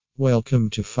Welcome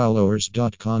to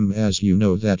followers.com. As you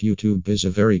know that YouTube is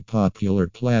a very popular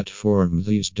platform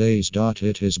these days.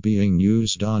 It is being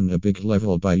used on a big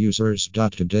level by users.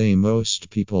 Today most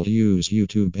people use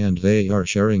YouTube and they are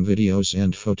sharing videos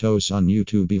and photos on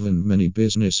YouTube. Even many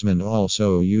businessmen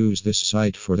also use this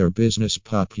site for their business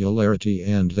popularity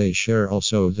and they share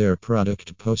also their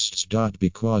product posts.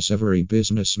 Because every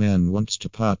businessman wants to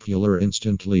popular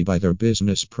instantly by their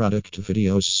business product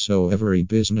videos, so every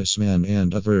businessman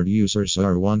and other users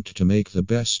are want to make the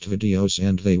best videos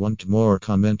and they want more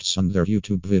comments on their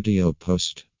YouTube video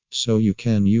post. So you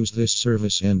can use this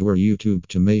service and or YouTube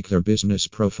to make their business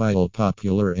profile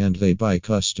popular and they buy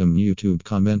custom YouTube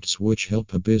comments which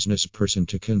help a business person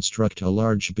to construct a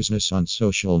large business on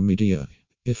social media.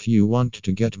 If you want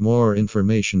to get more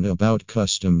information about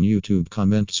custom YouTube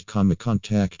comments,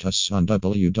 contact us on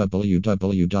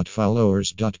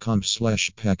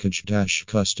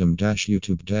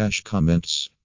www.followers.com/package-custom-YouTube-comments.